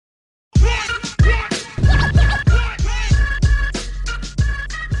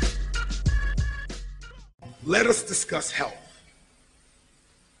let us discuss health.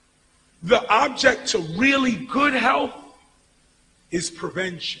 The object to really good health is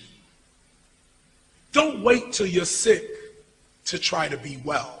prevention. Don't wait till you're sick to try to be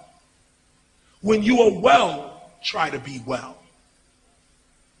well. When you are well, try to be well.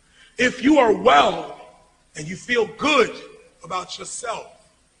 If you are well and you feel good about yourself,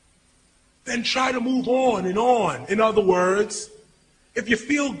 then try to move on and on. In other words, if you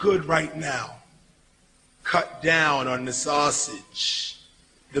feel good right now, cut down on the sausage,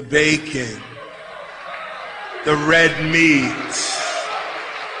 the bacon, the red meat.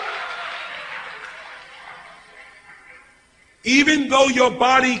 Even though your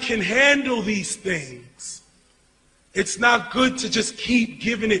body can handle these things, it's not good to just keep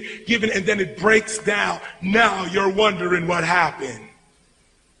giving it, and then it breaks down. Now you're wondering what happened.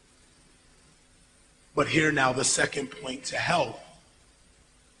 But here now the second point to health.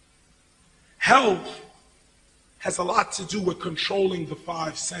 Health has a lot to do with controlling the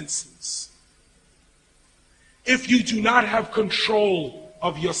five senses. If you do not have control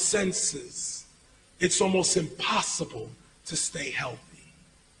of your senses, it's almost impossible to stay healthy.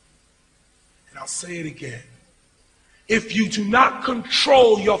 And I'll say it again. If you do not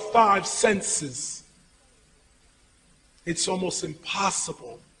control your five senses, it's almost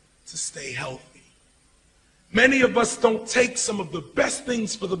impossible to stay healthy. Many of us don't take some of the best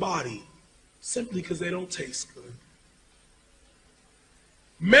things for the body simply because they don't taste good.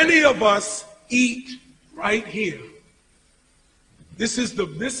 Many of us eat right here. This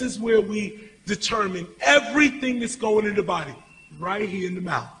is where we determine everything that's going in the body, right here in the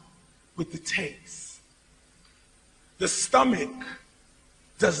mouth, with the taste. The stomach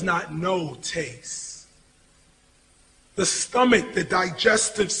does not know taste. The stomach, the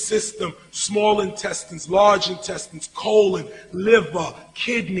digestive system, small intestines, large intestines, colon, liver,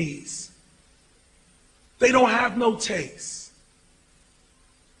 kidneys, they don't have no taste.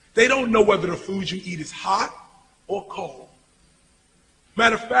 They don't know whether the food you eat is hot or cold.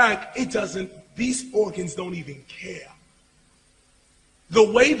 Matter of fact, these organs don't even care.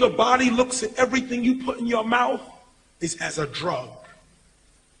 The way the body looks at everything you put in your mouth is as a drug.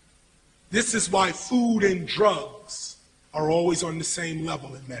 This is why food and drugs are always on the same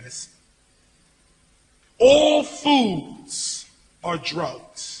level in medicine. All foods are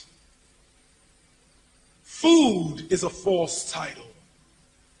drugs. Food is a false title.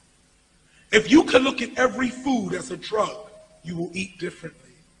 If you could look at every food as a drug, you will eat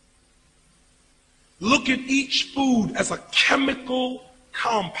differently. Look at each food as a chemical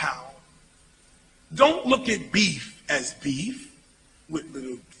compound. Don't look at beef as beef with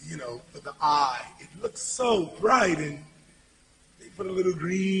little, with the eye. It looks so bright and they put a little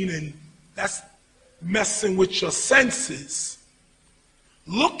green and that's messing with your senses.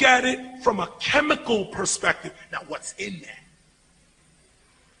 Look at it from a chemical perspective. Now, what's in there?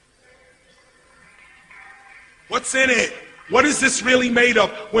 What's in it? What is this really made of?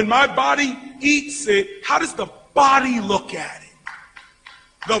 When my body eats it, how does the body look at it?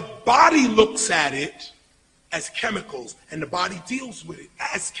 The body looks at it as chemicals, and the body deals with it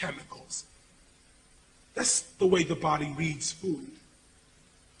as chemicals. That's the way the body reads food.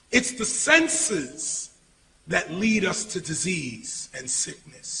 It's the senses that lead us to disease and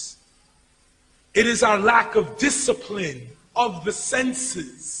sickness. It is our lack of discipline of the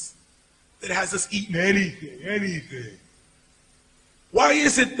senses that has us eating anything. Why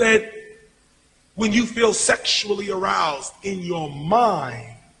is it that when you feel sexually aroused in your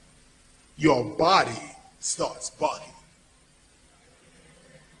mind, your body starts bugging?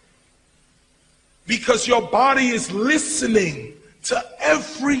 Because your body is listening to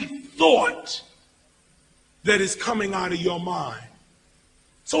every thought that is coming out of your mind.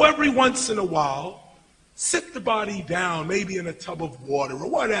 So every once in a while, sit the body down, maybe in a tub of water or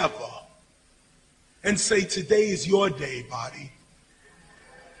whatever, and say, today is your day, body.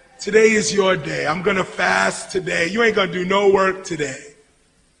 Today is your day. I'm going to fast today. You ain't going to do no work today.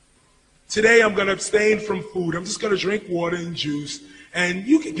 Today I'm going to abstain from food. I'm just going to drink water and juice. And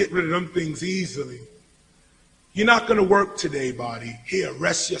you can get rid of them things easily. You're not going to work today, body. Here,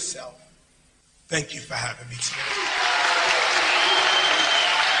 rest yourself. Thank you for having me today.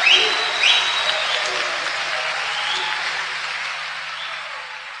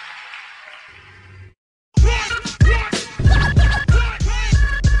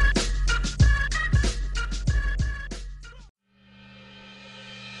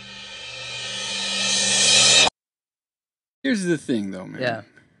 Here's the thing, though, man. Yeah.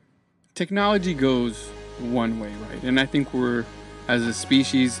 Technology goes one way, right? And I think as a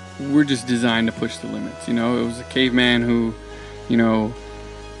species, we're just designed to push the limits. It was a caveman who,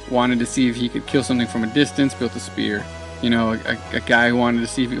 wanted to see if he could kill something from a distance, built a spear. You know, a guy who wanted to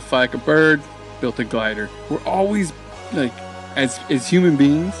see if he could fly like a bird, built a glider. We're always, like, as human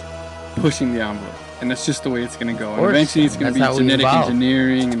beings, pushing the envelope. And that's just the way it's going to go. And eventually it's going to be genetic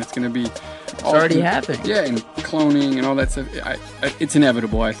engineering, and it's going to be... It's already happened. Yeah, and cloning and all that stuff. It's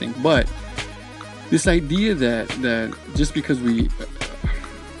inevitable, I think. But this idea that just because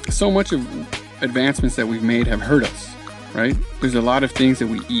so much of advancements that we've made have hurt us, right? There's a lot of things that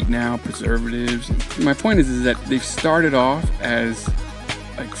we eat now, preservatives. And my point is that they've started off as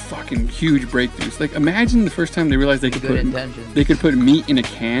like fucking huge breakthroughs. Like, imagine the first time they realized they could put meat in a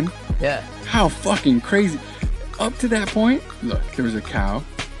can. Yeah. How fucking crazy. Up to that point, look, there was a cow,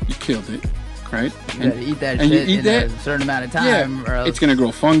 you killed it, right? You gotta eat that shit in a certain amount of time. Yeah, it's gonna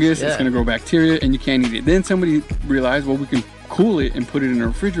grow fungus, it's gonna grow bacteria, and you can't eat it. Then somebody realized, well, we can cool it and put it in a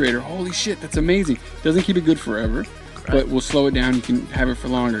refrigerator. Holy shit, that's amazing. Doesn't keep it good forever, but we'll slow it down, you can have it for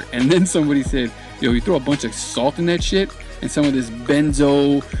longer. And then somebody said, yo, you throw a bunch of salt in that shit, and some of this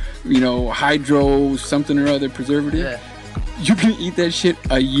benzo, hydro something or other preservative, you can eat that shit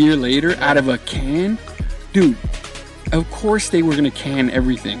a year later out of a can? Dude, of course they were gonna can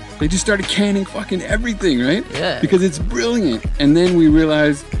everything. They just started canning fucking everything, right? Yeah. Because it's brilliant. And then we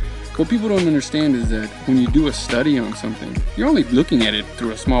realized, what people don't understand is that when you do a study on something, you're only looking at it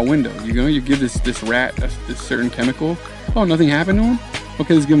through a small window. You give this rat this certain chemical. Oh, nothing happened to him?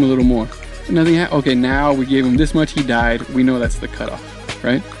 Okay, let's give him a little more. Okay, now we gave him this much, he died. We know that's the cutoff,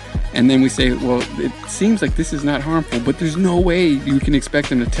 right? And then we say, well, it seems like this is not harmful, but there's no way you can expect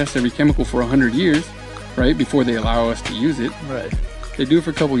them to test every chemical for 100 years, right, before they allow us to use it. Right. They do it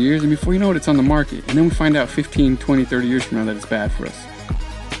for a couple years, and before you know it, it's on the market. And then we find out 15, 20, 30 years from now that it's bad for us.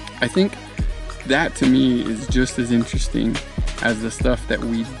 I think that, to me, is just as interesting as the stuff that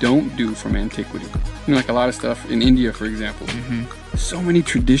we don't do from antiquity. Like a lot of stuff in India, for example. So many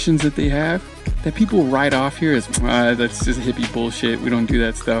traditions that they have that people write off here as, that's just hippie bullshit. We don't do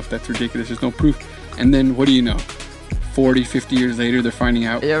that stuff. That's ridiculous. There's no proof. And then what do you know? 40, 50 years later, they're finding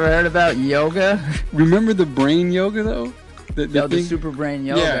out. You ever heard about yoga? Remember the brain yoga, though? The super brain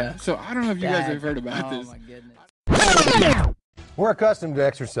yoga. Yeah. So I don't know if you guys have heard about this. Oh, my goodness. We're accustomed to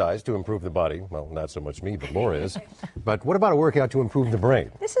exercise to improve the body. Well, not so much me, but Laura is. But what about a workout to improve the brain?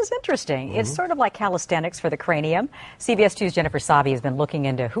 This is interesting. It's sort of like calisthenics for the cranium. CBS 2's Jennifer Sabi has been looking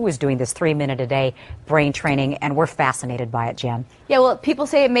into who is doing this 3-minute-a-day brain training, and we're fascinated by it, Jen. Yeah, well, people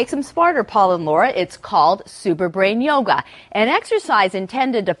say it makes them smarter, Paul and Laura. It's called Super Brain Yoga, an exercise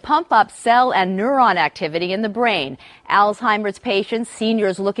intended to pump up cell and neuron activity in the brain. Alzheimer's patients,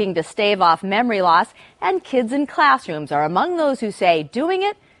 seniors looking to stave off memory loss, and kids in classrooms are among those who say doing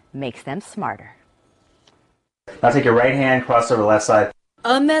it makes them smarter. Now take your right hand, cross over the left side.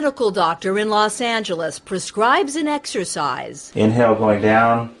 A medical doctor in Los Angeles prescribes an exercise. Inhale going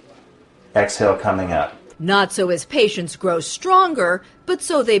down, exhale coming up. Not so his patients grow stronger, but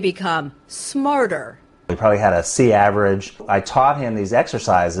so they become smarter. He probably had a C average. I taught him these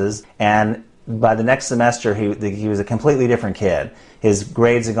exercises, and by the next semester, he was a completely different kid. His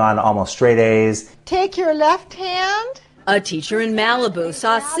grades had gone to almost straight A's. Take your left hand. A teacher in Malibu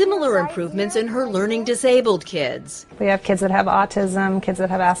saw similar improvements in her learning disabled kids. We have kids that have autism, kids that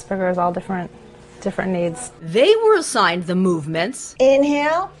have Asperger's, all different needs. They were assigned the movements.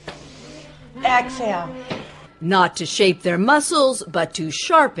 Inhale, exhale. Not to shape their muscles, but to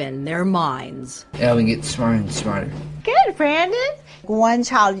sharpen their minds. Yeah, we get smarter and smarter. Good, Brandon. One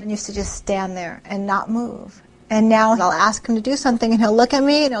child used to just stand there and not move. And now I'll ask him to do something, and he'll look at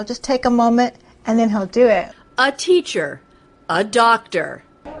me, and he'll just take a moment, and then he'll do it. A teacher, a doctor.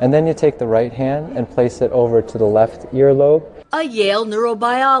 And then you take the right hand and place it over to the left earlobe. A Yale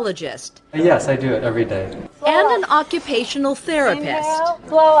neurobiologist. Yes, I do it every day. And an occupational therapist. Inhale,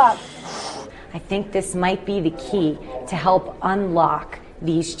 blow up. I think this might be the key to help unlock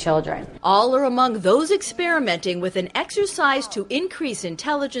these children. All are among those experimenting with an exercise to increase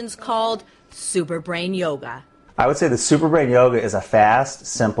intelligence called Super Brain Yoga. I would say the Super Brain Yoga is a fast,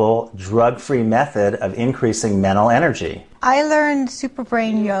 simple, drug-free method of increasing mental energy. I learned Super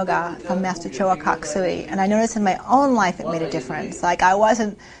Brain Yoga from Master Choa Kak Sui, and I noticed in my own life it made a difference. Like, I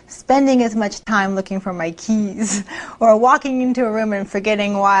wasn't spending as much time looking for my keys or walking into a room and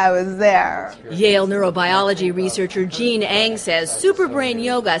forgetting why I was there. Yale neurobiology researcher Jean Eng says Super Brain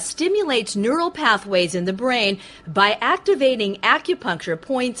Yoga stimulates neural pathways in the brain by activating acupuncture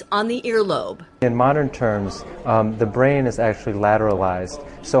points on the earlobe. In modern terms, the brain is actually lateralized,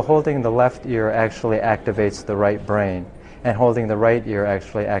 so holding the left ear actually activates the right brain, and holding the right ear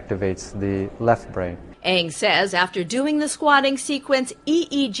actually activates the left brain. Eng says after doing the squatting sequence,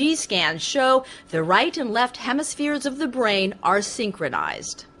 EEG scans show the right and left hemispheres of the brain are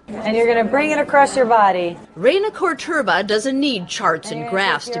synchronized. And you're going to bring it across your body. Reina Corturba doesn't need charts and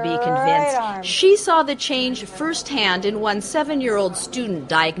graphs to be convinced. She saw the change firsthand in one 7-year-old student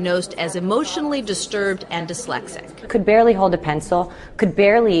diagnosed as emotionally disturbed and dyslexic. Could barely hold a pencil, could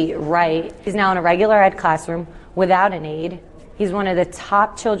barely write. He's now in a regular ed classroom without an aide. He's one of the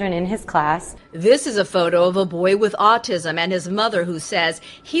top children in his class. This is a photo of a boy with autism and his mother who says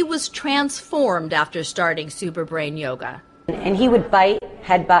he was transformed after starting Superbrain Yoga. And he would bite,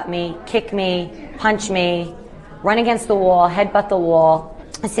 headbutt me, kick me, punch me, run against the wall, headbutt the wall.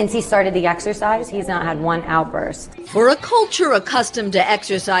 Since he started the exercise, he's not had one outburst. For a culture accustomed to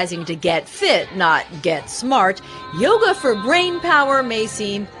exercising to get fit, not get smart, yoga for brain power may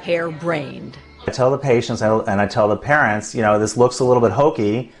seem harebrained. I tell the patients and I tell the parents, you know, this looks a little bit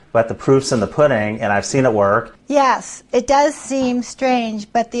hokey, but the proof's in the pudding, and I've seen it work. Yes, it does seem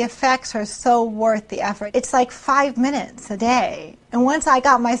strange, but the effects are so worth the effort. It's like 5 minutes a day. And once I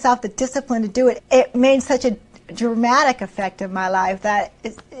got myself the discipline to do it, it made such a dramatic effect in my life that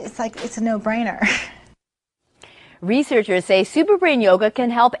it's like it's a no-brainer. Researchers say Superbrain Yoga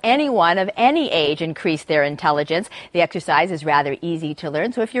can help anyone of any age increase their intelligence. The exercise is rather easy to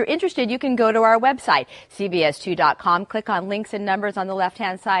learn, so if you're interested, you can go to our website, cbs2.com, click on links and numbers on the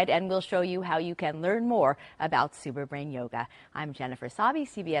left-hand side, and we'll show you how you can learn more about Superbrain Yoga. I'm Jennifer Sabi,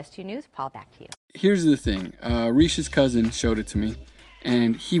 CBS 2 News. Paul, back to you. Here's the thing. Risha's cousin showed it to me,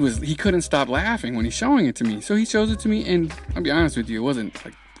 and he couldn't stop laughing when he's showing it to me. So he shows it to me, and I'll be honest with you, it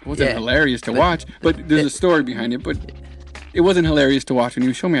wasn't hilarious to watch, but there's a story behind it. But it wasn't hilarious to watch when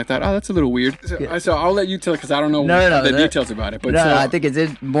you showed me. I thought, oh, that's a little weird. So I'll let you tell it because I don't know the details about it. But I think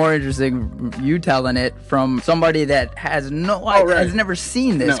it's more interesting you telling it from somebody that has has never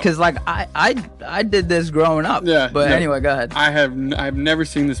seen this. Because I did this growing up. Yeah. But anyway, go ahead. I've never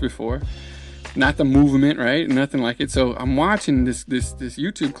seen this before. Not the movement, right? Nothing like it. So I'm watching this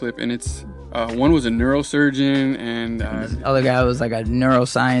YouTube clip, and it's one was a neurosurgeon, and this other guy was like a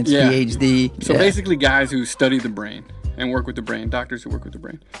neuroscience PhD. So basically, guys who study the brain and work with the brain, doctors who work with the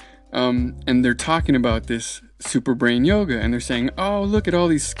brain, and they're talking about this Superbrain Yoga, and they're saying, "Oh, look at all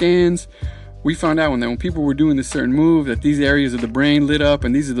these scans. We found out when people were doing this certain move that these areas of the brain lit up,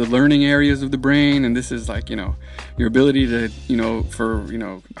 and these are the learning areas of the brain, and this is like, you know, your ability to, for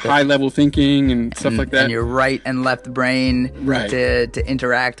high level thinking and stuff like that. And your right and left brain to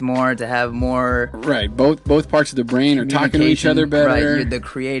interact more, to have more. Right. Both parts of the brain are talking to each other better. Right. You're the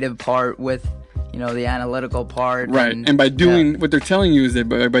creative part with, the analytical part. Right. And by doing what they're telling you is that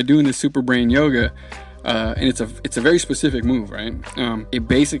by doing the Superbrain Yoga. And it's a very specific move, right? It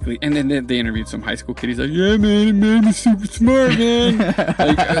basically, and then they interviewed some high school kid. He's like, "Yeah, man, it made me super smart, man."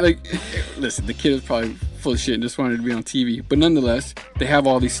 Listen, the kid was probably full of shit and just wanted to be on TV. But nonetheless, they have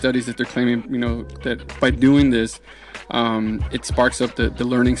all these studies that they're claiming, that by doing this, it sparks up the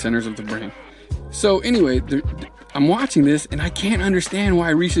learning centers of the brain. So anyway, I'm watching this and I can't understand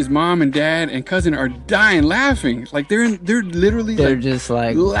why Risha's mom and dad and cousin are dying laughing. Like they're literally just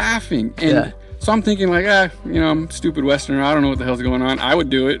like laughing. And so I'm thinking like, I'm a stupid Westerner. I don't know what the hell's going on. I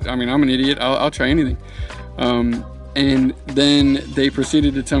would do it. I mean, I'm an idiot. I'll try anything. And then they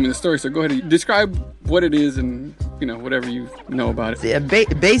proceeded to tell me the story. So go ahead and describe what it is and, whatever you know about it. Yeah,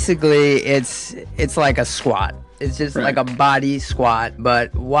 basically it's like a squat. It's just like a body squat.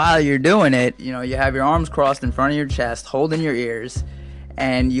 But while you're doing it, you have your arms crossed in front of your chest, holding your ears,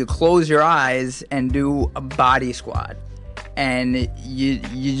 and you close your eyes and do a body squat. And you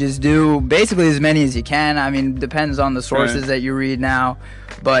just do basically as many as you can. I mean, depends on the sources that you read now.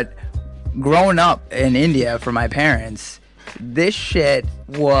 But growing up in India for my parents, this shit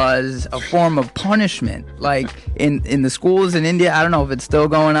was a form of punishment. Like in the schools in India, I don't know if it's still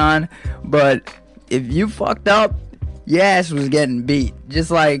going on, but if you fucked up, your ass was getting beat.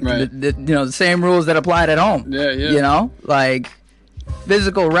 Just like the same rules that applied at home. Yeah. Like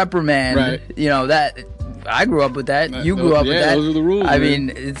physical reprimand. That. I grew up with that. You grew up with that. Those are the rules. I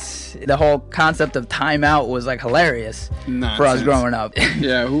mean, it's the whole concept of timeout was like hilarious for us growing up.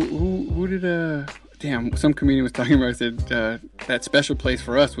 Yeah. Who did some comedian was talking about, said that special place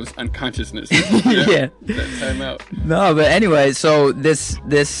for us was unconsciousness. Yeah. That timeout. No, but anyway, so this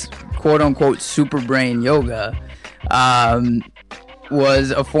quote unquote Superbrain Yoga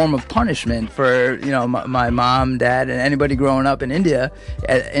was a form of punishment for my mom, dad, and anybody growing up in India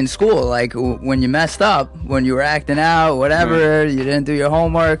in school. Like when you messed up, when you were acting out, whatever, you didn't do your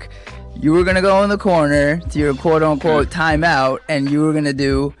homework, you were gonna go in the corner to your quote unquote timeout, and you were gonna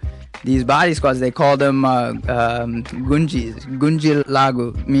do these body squats, they call them gunjis. Gunji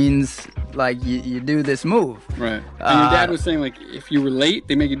lagu means like you do this move. Right. And your dad was saying, like, if you were late,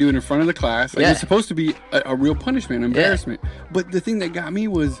 they make you do it in front of the class. Like, it's supposed to be a real punishment, embarrassment. But the thing that got me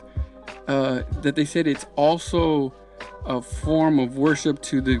was that they said it's also a form of worship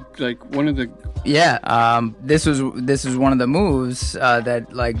to the, like, one of the... this is one of the moves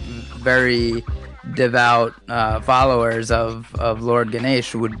that, like, very devout followers of Lord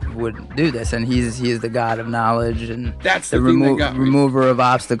Ganesh would do this, and he's the god of knowledge, and that's the thing that got me. Remover of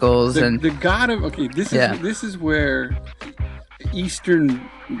obstacles, and the god of this is where Eastern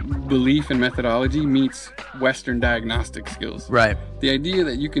belief and methodology meets Western diagnostic skills. Right. The idea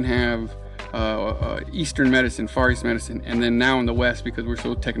that you can have Eastern medicine, Far East medicine, and then now in the West, because we're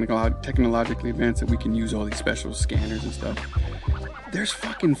so technologically advanced that we can use all these special scanners and stuff. There's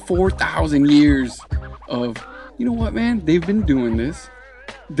fucking 4,000 years of, you know what, man? They've been doing this.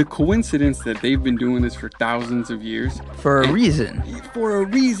 The coincidence that they've been doing this for thousands of years. For a reason. For a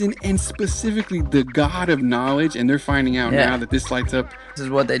reason, and specifically the god of knowledge, and they're finding out now that this lights up. This is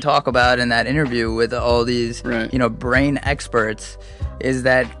what they talk about in that interview with all these, brain experts, is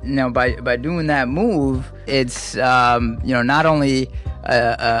that, by doing that move, it's, not only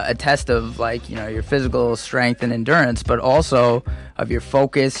a test of, like, your physical strength and endurance, but also of your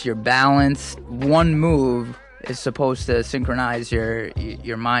focus, your balance. One move is supposed to synchronize your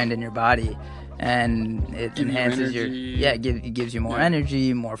mind and your body, and it enhances it gives you more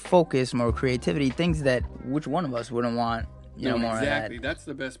energy, more focus, more creativity, things that which one of us wouldn't want, more exactly. of that. That's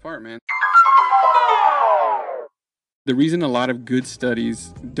the best part, man. The reason a lot of good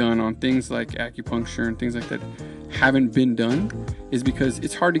studies done on things like acupuncture and things like that haven't been done is because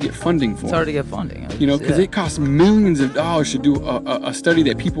it's hard to get funding for. It's hard to get funding. Because it costs millions of dollars to do a study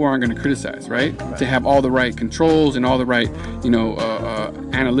that people aren't going to criticize, right? To have all the right controls and all the right,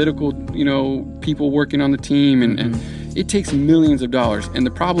 analytical, people working on the team. And it takes millions of dollars. And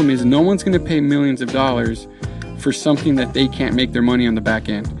the problem is no one's going to pay millions of dollars for something that they can't make their money on the back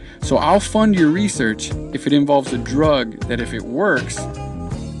end. So I'll fund your research if it involves a drug that if it works,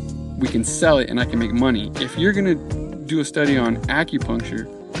 we can sell it and I can make money. If you're gonna do a study on acupuncture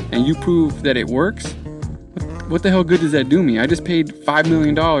and you prove that it works, what the hell good does that do me? I just paid $5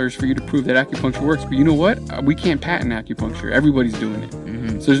 million for you to prove that acupuncture works, but you know what? We can't patent acupuncture. Everybody's doing it.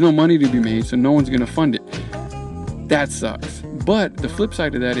 So there's no money to be made, so no one's gonna fund it. That sucks. But the flip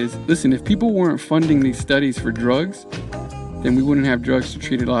side of that is, listen, if people weren't funding these studies for drugs, then we wouldn't have drugs to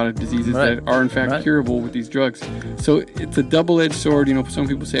treat a lot of diseases that are in fact curable with these drugs. So it's a double-edged sword. Some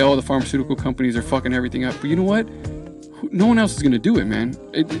people say, oh, the pharmaceutical companies are fucking everything up. But you know what? No one else is going to do it, man.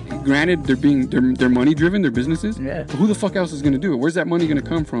 Granted, they're money-driven, they're businesses. Yeah. But who the fuck else is going to do it? Where's that money going to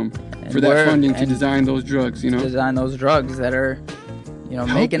come from for that funding to design those drugs, Design those drugs that are...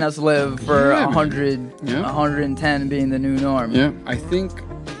 making us live for 100, 110 being the new norm. Yeah, I think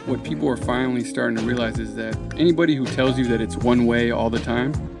what people are finally starting to realize is that anybody who tells you that it's one way all the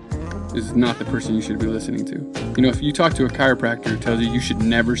time is not the person you should be listening to. If you talk to a chiropractor who tells you should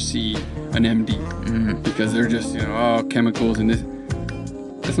never see an MD because they're just, chemicals and this,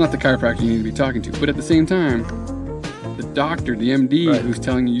 that's not the chiropractor you need to be talking to. But at the same time, the doctor, the MD who's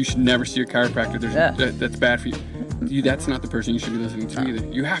telling you should never see a chiropractor, that's bad for you. That's not the person you should be listening to either.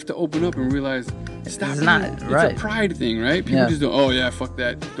 You have to open up and realize it's a pride thing, right? People just don't, fuck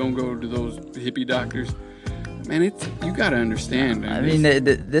that. Don't go to those hippie doctors. Man, you got to understand, man. I mean,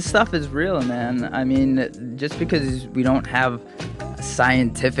 this stuff is real, man. I mean, just because we don't have a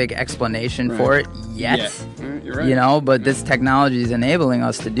scientific explanation for it yet, you're right. But this technology is enabling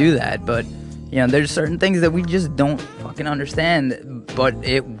us to do that. But, there's certain things that we just don't fucking understand, but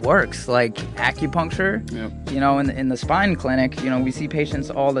it works. Like acupuncture, in the spine clinic, we see patients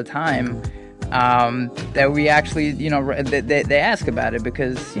all the time that we actually, they ask about it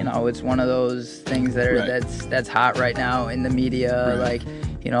because, it's one of those things that are that's hot right now in the media, like,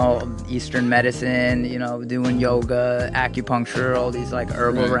 Eastern medicine, doing yoga, acupuncture, all these like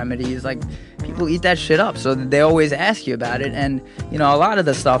herbal remedies, like people eat that shit up. So they always ask you about it. And, a lot of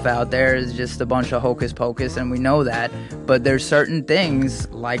the stuff out there is just a bunch of hocus pocus, and we know that. But there's certain things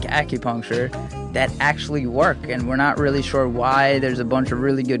like acupuncture that actually work, and we're not really sure why. There's a bunch of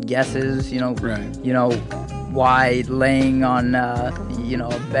really good guesses, why laying on, a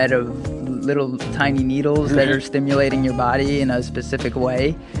bed of little tiny needles that are stimulating your body in a specific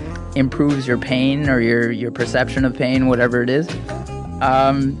way improves your pain or your perception of pain, whatever it is.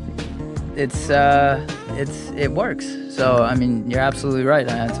 It works. So, I mean, you're absolutely right.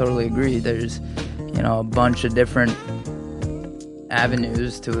 I totally agree. There's, a bunch of different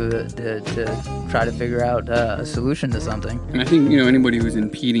avenues to try to figure out a solution to something. And I think, anybody who's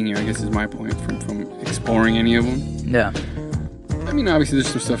impeding you, I guess is my point, from exploring any of them. Yeah. I mean, obviously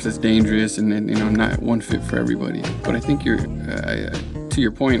there's some stuff that's dangerous and not one fit for everybody. But I think to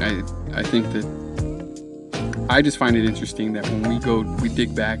your point, I think that I just find it interesting that when we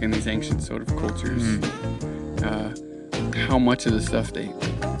dig back in these ancient sort of cultures, how much of the stuff they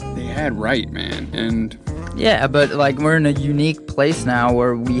had right, man. And yeah, but like we're in a unique place now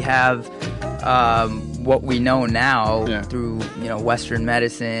where we have what we know now through Western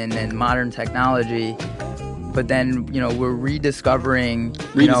medicine and modern technology. But then, we're rediscovering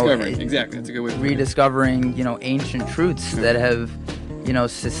exactly, that's a good way to put it. Rediscovering, ancient truths that have,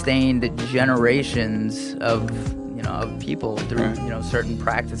 sustained generations of people through, certain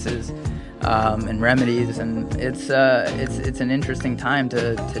practices and remedies. And it's an interesting time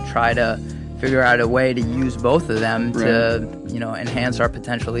to try to figure out a way to use both of them to, enhance our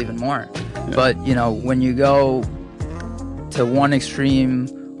potential even more. Yeah. But, when you go to one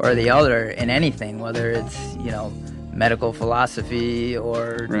extreme or the other in anything, whether it's, medical philosophy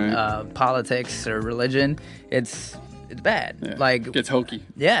or politics or religion, it's bad. Yeah. Like, it gets hokey.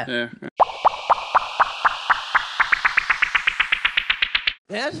 Yeah.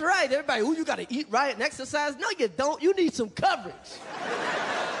 That's right, everybody. Who you got to eat right and exercise? No, you don't. You need some coverage.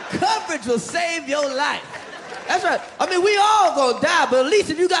 Coverage will save your life. That's right. I mean, we all gonna die, but at least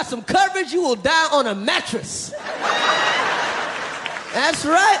if you got some coverage, you will die on a mattress. That's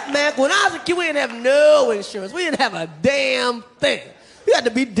right, man. When I was a kid, we didn't have no insurance. We didn't have a damn thing. You had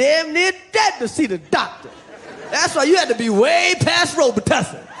to be damn near dead to see the doctor. That's why you had to be way past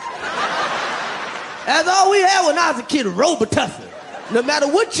Robitussin. That's all we had when I was a kid, Robitussin. No matter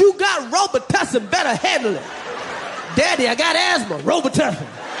what you got, Robitussin better handle it. Daddy, I got asthma, Robitussin.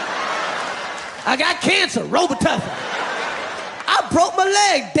 I got cancer, Robitussin. I broke my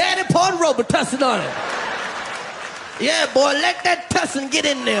leg, Daddy poured Robitussin on it. Yeah, boy, let that tussin get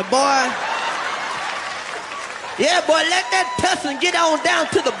in there, boy. Yeah, boy, let that tussin get on down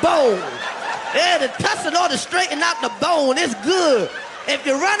to the bone. Yeah, the tussin ought to straighten out the bone. It's good. If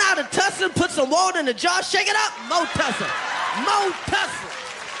you run out of tussin, put some water in the jar, shake it up, more tussin. More tussin.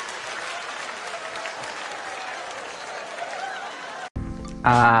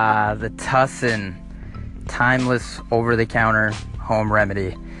 The tussin, timeless over-the-counter home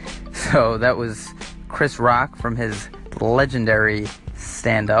remedy. So that was Chris Rock from his legendary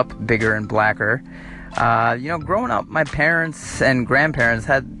stand-up, Bigger and Blacker. Growing up, my parents and grandparents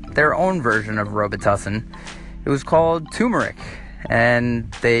had their own version of Robitussin. It was called turmeric, and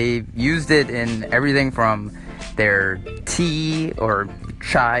they used it in everything from their tea or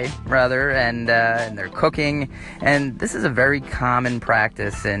chai rather, and their cooking. And this is a very common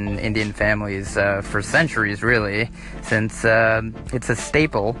practice in Indian families for centuries, really, since it's a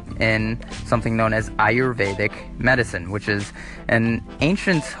staple in something known as Ayurvedic medicine, which is an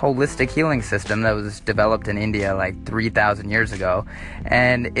ancient holistic healing system that was developed in India like 3,000 years ago.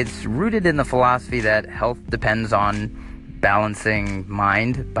 And it's rooted in the philosophy that health depends on balancing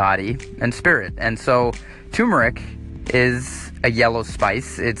mind, body, and spirit. And so turmeric is a yellow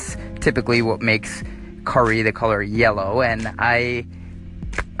spice. It's typically what makes curry the color yellow, and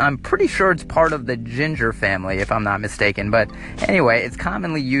I'm pretty sure it's part of the ginger family, if I'm not mistaken. But anyway, it's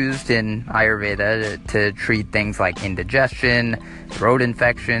commonly used in Ayurveda to treat things like indigestion, throat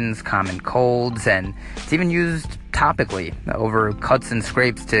infections, common colds, and it's even used topically over cuts and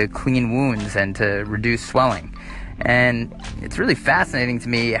scrapes to clean wounds and to reduce swelling. And it's really fascinating to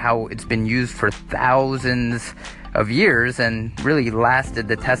me how it's been used for thousands of years and really lasted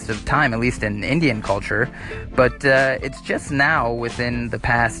the test of time, at least in Indian culture. But it's just now, within the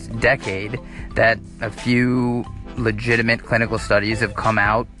past decade, that a few legitimate clinical studies have come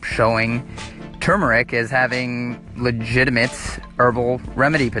out showing turmeric as having legitimate herbal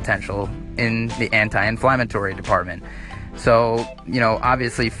remedy potential in the anti-inflammatory department. So,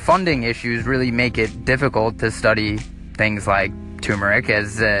 obviously funding issues really make it difficult to study things like turmeric,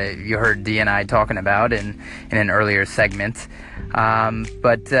 as you heard Dee and I talking about in an earlier segment.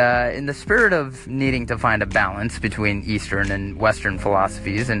 But in the spirit of needing to find a balance between Eastern and Western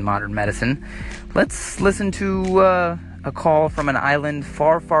philosophies in modern medicine, let's listen to a call from an island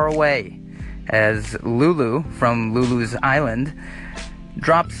far, far away, as Lulu from Lulu's Island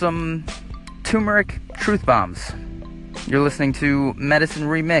drops some turmeric truth bombs. You're listening to Medicine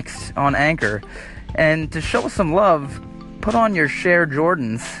Remixed on Anchor. And to show us some love, put on your Cher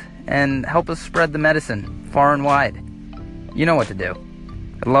Jordans and help us spread the medicine far and wide. You know what to do.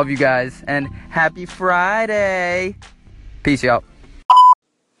 I love you guys, and happy Friday! Peace, y'all.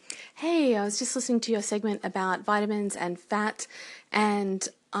 Hey, I was just listening to your segment about vitamins and fat, and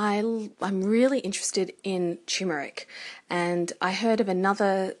I'm really interested in turmeric. And I heard of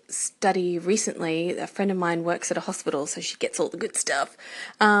another study recently. A friend of mine works at a hospital, so she gets all the good stuff,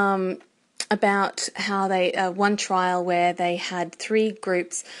 about how they, one trial where they had 3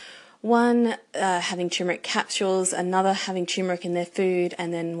 groups, one having turmeric capsules, another having turmeric in their food,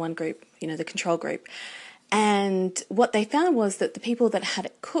 and then one group, the control group. And what they found was that the people that had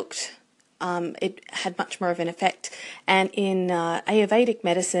it cooked, it had much more of an effect. And in Ayurvedic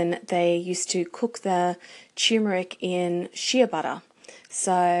medicine, they used to cook the turmeric in shea butter.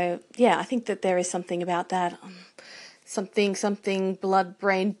 So, yeah, I think that there is something about that. Something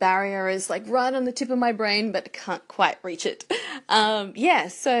blood-brain barrier is like right on the tip of my brain, but can't quite reach it.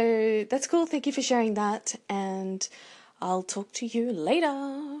 So that's cool. Thank you for sharing that. And I'll talk to you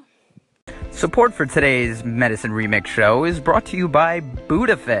later. Support for today's Medicine Remix show is brought to you by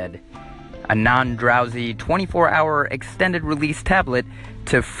Budafed, a non-drowsy 24-hour extended release tablet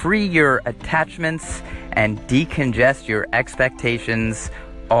to free your attachments and decongest your expectations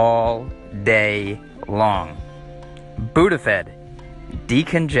all day long. Budafed,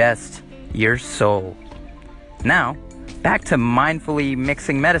 decongest your soul. Now, back to mindfully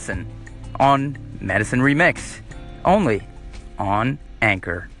mixing medicine on Medicine Remix, only on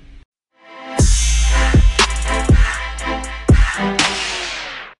Anchor.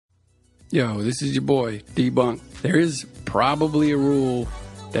 Yo, this is your boy, Debunk. There is probably a rule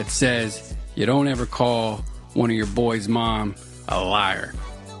that says you don't ever call one of your boy's mom a liar.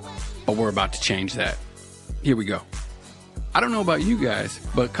 But we're about to change that. Here we go. I don't know about you guys,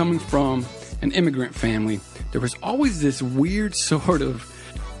 but coming from an immigrant family, there was always this weird sort of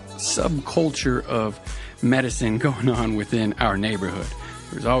subculture of medicine going on within our neighborhood.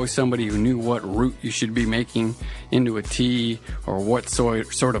 There was always somebody who knew what root you should be making into a tea, or what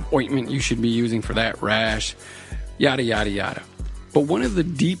sort of ointment you should be using for that rash, yada, yada, yada. But one of the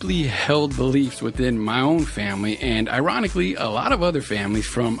deeply held beliefs within my own family, and ironically a lot of other families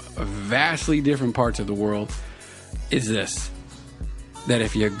from vastly different parts of the world, is this: that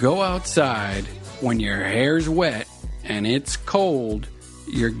if you go outside when your hair's wet and it's cold,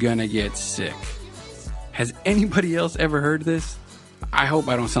 you're gonna get sick. Has anybody else ever heard this? I hope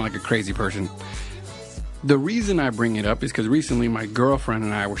I don't sound like a crazy person. The reason I bring it up is because recently my girlfriend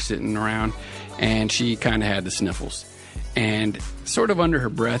and I were sitting around and she kind of had the sniffles. And sort of under her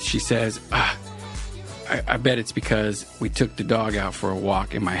breath, she says, I bet it's because we took the dog out for a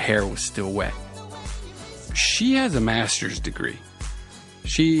walk and my hair was still wet. She has a master's degree.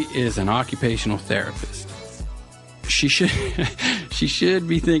 She is an occupational therapist. She should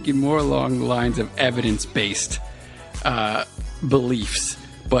be thinking more along the lines of evidence-based beliefs,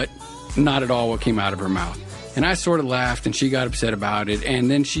 but not at all what came out of her mouth. And I sort of laughed and she got upset about it,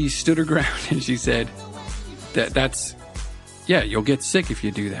 and then she stood her ground and she said, that's you'll get sick if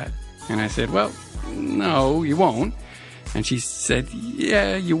you do that. And I said, well, no, you won't. And she said,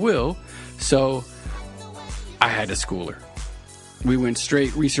 yeah, you will. So I had to school her. We went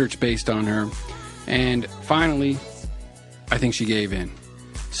straight research based on her, and finally I think she gave in.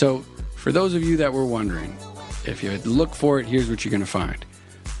 So for those of you that were wondering, if you look for it, here's what you're going to find.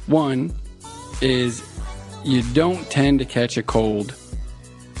 One is you don't tend to catch a cold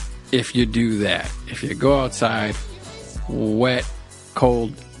if you do that. If you go outside, wet,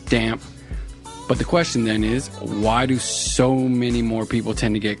 cold, damp. But the question then is, why do so many more people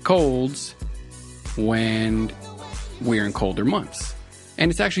tend to get colds when we're in colder months?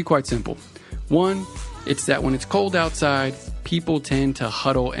 And it's actually quite simple. One, it's that when it's cold outside, people tend to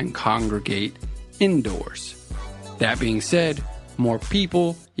huddle and congregate indoors. That being said, more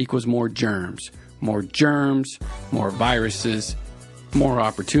people equals more germs. More germs, more viruses, more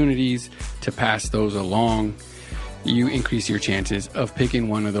opportunities to pass those along. You increase your chances of picking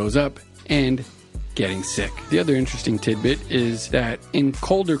one of those up and getting sick. The other interesting tidbit is that in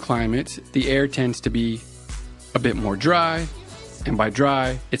colder climates, the air tends to be a bit more dry. And by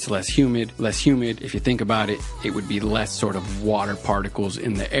dry, it's less humid. Less humid, if you think about it, it would be less sort of water particles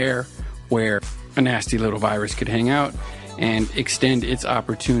in the air where a nasty little virus could hang out and extend its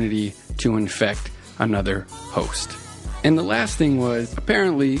opportunity to infect another host. And the last thing was,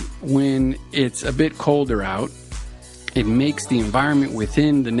 apparently, when it's a bit colder out, it makes the environment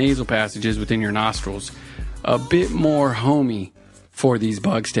within the nasal passages within your nostrils a bit more homey for these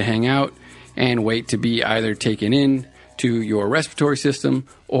bugs to hang out and wait to be either taken in to your respiratory system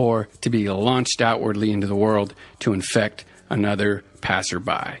or to be launched outwardly into the world to infect another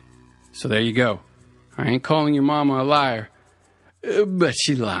passerby. So there you go. I ain't calling your mama a liar, but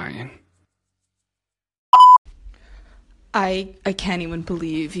she's lying. I can't even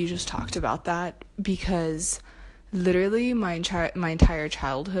believe you just talked about that, because Literally, my entire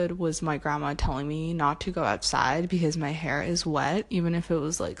childhood was my grandma telling me not to go outside because my hair is wet, even if it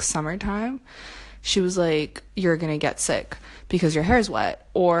was like summertime. She was like, you're gonna get sick because your hair is wet.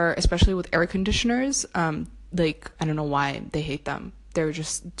 Or especially with air conditioners, like, I don't know why they hate them.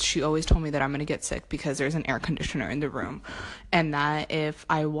 She always told me that I'm gonna get sick because there's an air conditioner in the room, and that if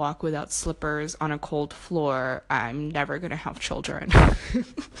I walk without slippers on a cold floor, I'm never gonna have children.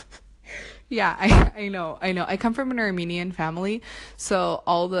 Yeah, I know. I come from an Armenian family, so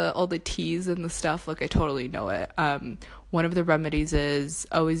all the teas and the stuff, like, I totally know it. One of the remedies is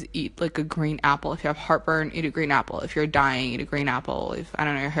always eat like a green apple. If you have heartburn, eat a green apple. If you're dying, eat a green apple. If, I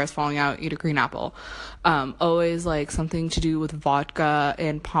don't know, your hair's falling out, eat a green apple. Always like something to do with vodka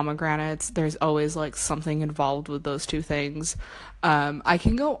and pomegranates. There's always like something involved with those two things. I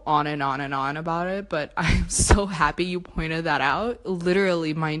can go on and on and on about it, but I'm so happy you pointed that out.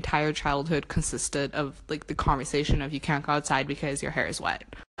 Literally, my entire childhood consisted of like the conversation of you can't go outside because your hair is wet.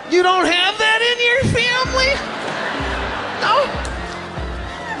 You don't have that in your family? No?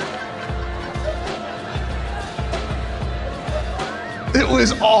 It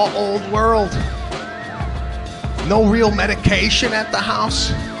was all old world. No real medication at the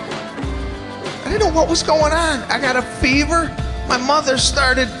house. I didn't know what was going on. I got a fever. My mother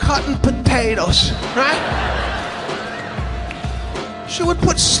started cutting potatoes, right? She would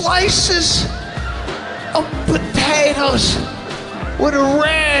put slices of potatoes with a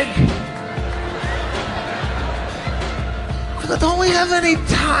rag. Don't we have any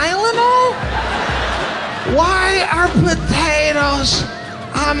Tylenol? Why are potatoes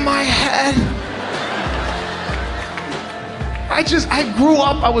on my head? I grew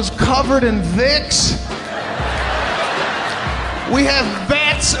up, I was covered in Vicks. We have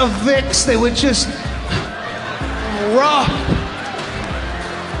vats of Vicks. They would just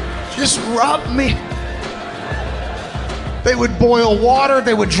rub me. They would boil water.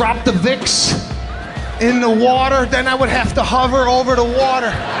 They would drop the Vicks in the water. Then I would have to hover over the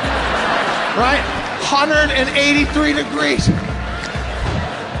water. Right? 183 degrees.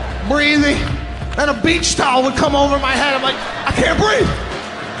 Breathing. Then a beach towel would come over my head. I'm like, I can't breathe.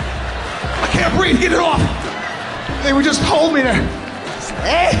 I can't breathe. Get it off. They would just hold me there.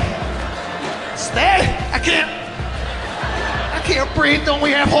 Stay. I can't breathe. Don't we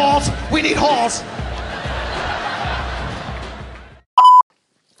have halls? We need halls.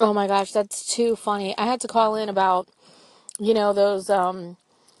 Oh my gosh, that's too funny. I had to call in about,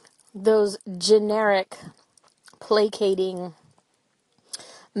 those generic placating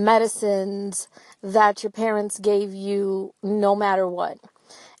medicines that your parents gave you no matter what.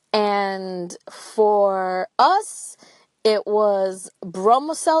 And for us, it was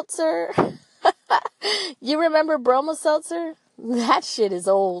bromo-seltzer. You remember bromo-seltzer? That shit is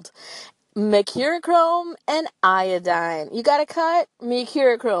old. Mercurochrome and iodine. You got a cut?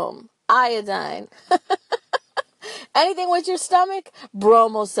 Mercurochrome, iodine. Anything with your stomach?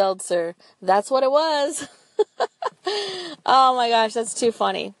 Bromo-seltzer. That's what it was. Oh my gosh, that's too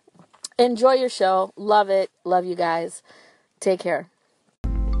funny. Enjoy your show. Love it. Love you guys. Take care.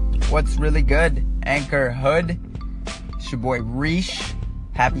 What's really good? Anchor Hood. It's your boy Reesh.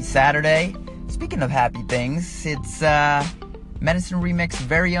 Happy Saturday. Speaking of happy things, it's Medicine Remix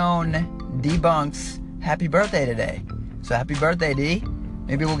very own Debunk's happy birthday today. So happy birthday, D.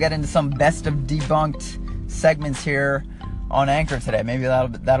 Maybe we'll get into some best of debunked segments here on Anchor today. Maybe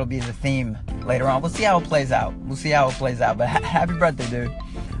that'll be the theme later on. We'll see how it plays out. But happy birthday, dude.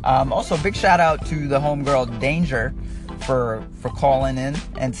 Also, big shout out to the homegirl Danger for calling in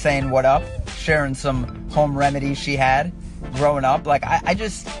and saying what up, sharing some home remedies she had growing up. Like I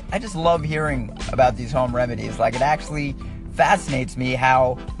just love hearing about these home remedies. Like, it actually fascinates me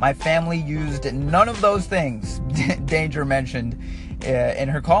how my family used none of those things Danger mentioned in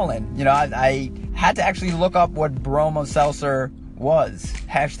her call-in. I had to actually look up what bromo-seltzer was.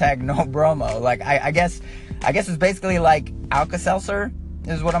 #no bromo. Like, I guess it's basically like Alka-Seltzer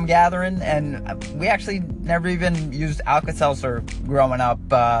is what I'm gathering, and we actually never even used Alka-Seltzer growing up,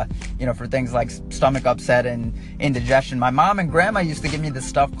 for things like stomach upset and indigestion. My mom and grandma used to give me this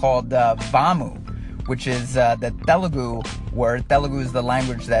stuff called Vamu, which is the Telugu word. Telugu is the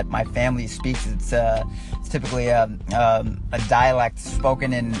language that my family speaks. It's typically a dialect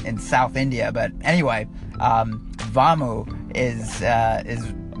spoken in South India. But anyway, Vamu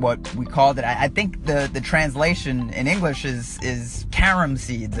is what we called it. I think the translation in English is carom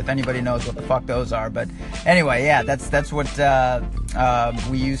seeds, if anybody knows what the fuck those are. But anyway, yeah, that's what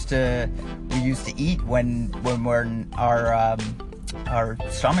we used to eat when our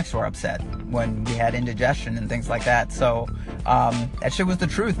stomachs were upset, when we had indigestion and things like that. So that shit was the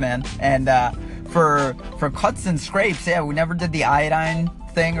truth, man. And for cuts and scrapes, yeah, we never did the iodine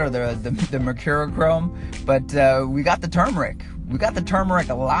thing or the mercurochrome, but we got the turmeric. We got the turmeric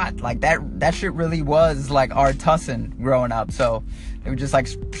a lot. Like that shit really was like our tussin growing up. So they would just like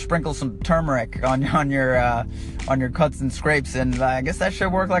sprinkle some turmeric on your cuts and scrapes, and I guess that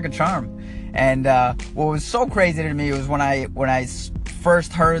shit worked like a charm. And what was so crazy to me was when I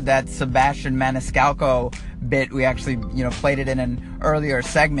first heard that Sebastian Maniscalco bit. We actually played it in an earlier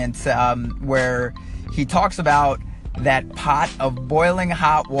segment where he talks about that pot of boiling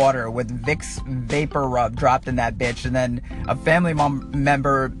hot water with Vicks Vapor Rub dropped in that bitch, and then a family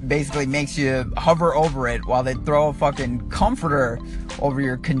member basically makes you hover over it while they throw a fucking comforter over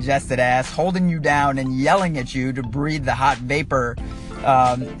your congested ass, holding you down and yelling at you to breathe the hot vapor.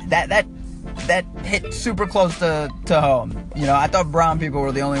 That hit super close to home. I thought brown people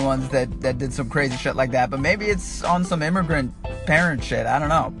were the only ones that did some crazy shit like that, but maybe it's on some immigrant parent shit, I don't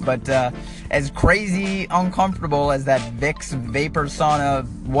know. But as crazy uncomfortable as that Vicks Vapor Sauna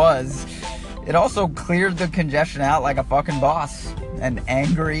was, it also cleared the congestion out like a fucking boss. An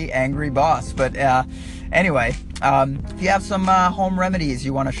angry boss. But anyway, if you have some home remedies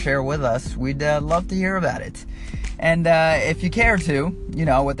you want to share with us, we'd love to hear about it. And if you care to, you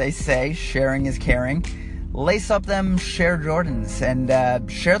know what they say, sharing is caring. Lace up them Share Jordans and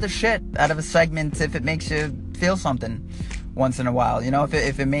share the shit out of a segment if it makes you feel something once in a while.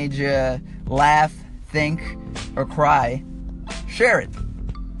 If it made you laugh, think, or cry, share it.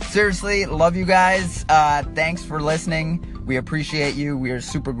 Seriously, love you guys. Thanks for listening. We appreciate you. We are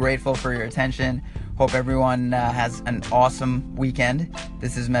super grateful for your attention. Hope everyone has an awesome weekend.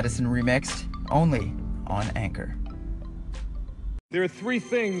 This is Medicine Remixed, only on Anchor. There are 3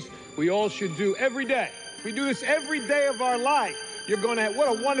 things we all should do every day. We do this every day of our life. You're going to have, what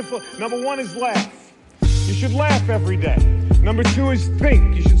a wonderful, number 1 is laugh. You should laugh every day. Number 2 is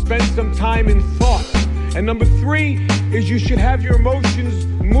think. You should spend some time in thought. And number 3 is you should have your emotions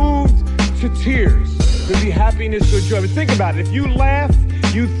moved to tears. Could be happiness or joy. But think about it. If you laugh,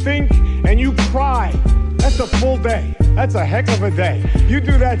 you think, and you cry, that's a full day. That's a heck of a day. You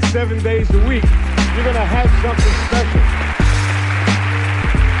do that 7 days a week, you're going to have something special.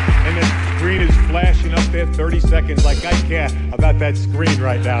 And the screen is flashing up there 30 seconds like I care about that screen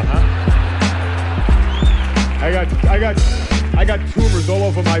right now, huh? I got tumors all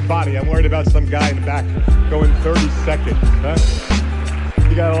over my body. I'm worried about some guy in the back going 30 seconds, huh?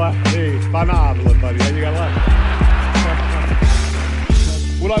 You gotta laugh. Hey, phenomenal, buddy. You gotta laugh.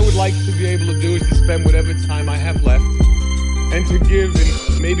 What I would like to be able to do is to spend whatever time I have left and to give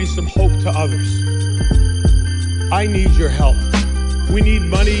maybe some hope to others. I need your help. We need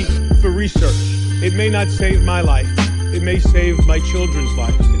money for research. It may not save my life. It may save my children's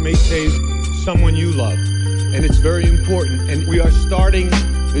lives. It may save someone you love. And it's very important. And we are starting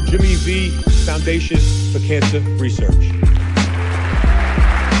the Jimmy V Foundation for Cancer Research.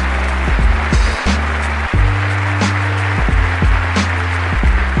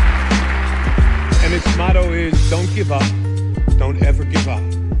 And its motto is, don't give up, don't ever give up.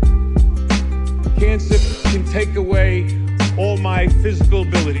 Cancer can take away all my physical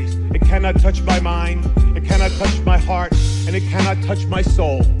abilities. It cannot touch my mind, it cannot touch my heart, and it cannot touch my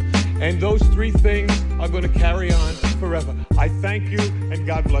soul. And those 3 things are going to carry on forever. I thank you, and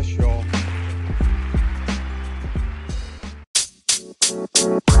God bless you all.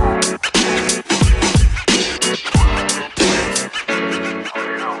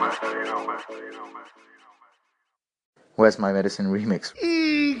 Where's my Medicine Remix?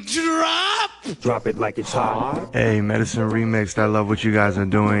 Drop it like it's hot. Hey, Medicine Remixed, I love what you guys are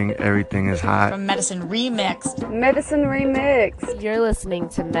doing. Everything is hot. From Medicine Remixed. Medicine Remixed. You're listening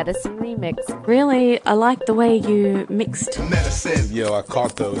to Medicine Remix. Really, I like the way you mixed. Medicine. Yo, I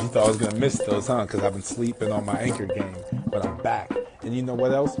caught those. You thought I was going to miss those, huh? Because I've been sleeping on my Anchor game. But I'm back. And you know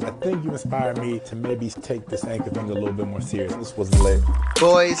what else? I think you inspired me to maybe take this Anchor thing a little bit more serious. This was lit.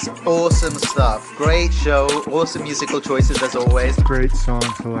 Boys, awesome stuff. Great show. Awesome musical choices as always. Great song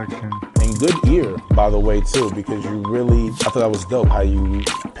selection. And good ear, by the way, too, because you really, I thought that was dope how you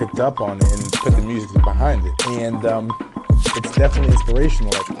picked up on it and put the music behind it. And it's definitely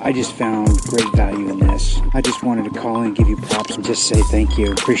inspirational. I just found great value in this. I just wanted to call in and give you props and just say thank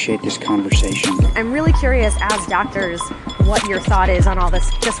you. Appreciate this conversation. I'm really curious as doctors what your thought is on all this.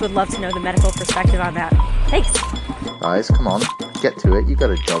 Just would love to know the medical perspective on that. Thanks. Guys, come on. Get to it. You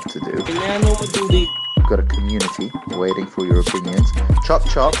got a job to do. You've got a community waiting for your opinions. Chop,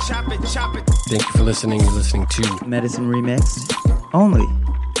 chop. Thank you for listening. You're listening to Medicine Remixed, only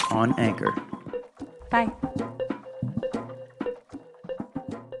on Anchor. Bye.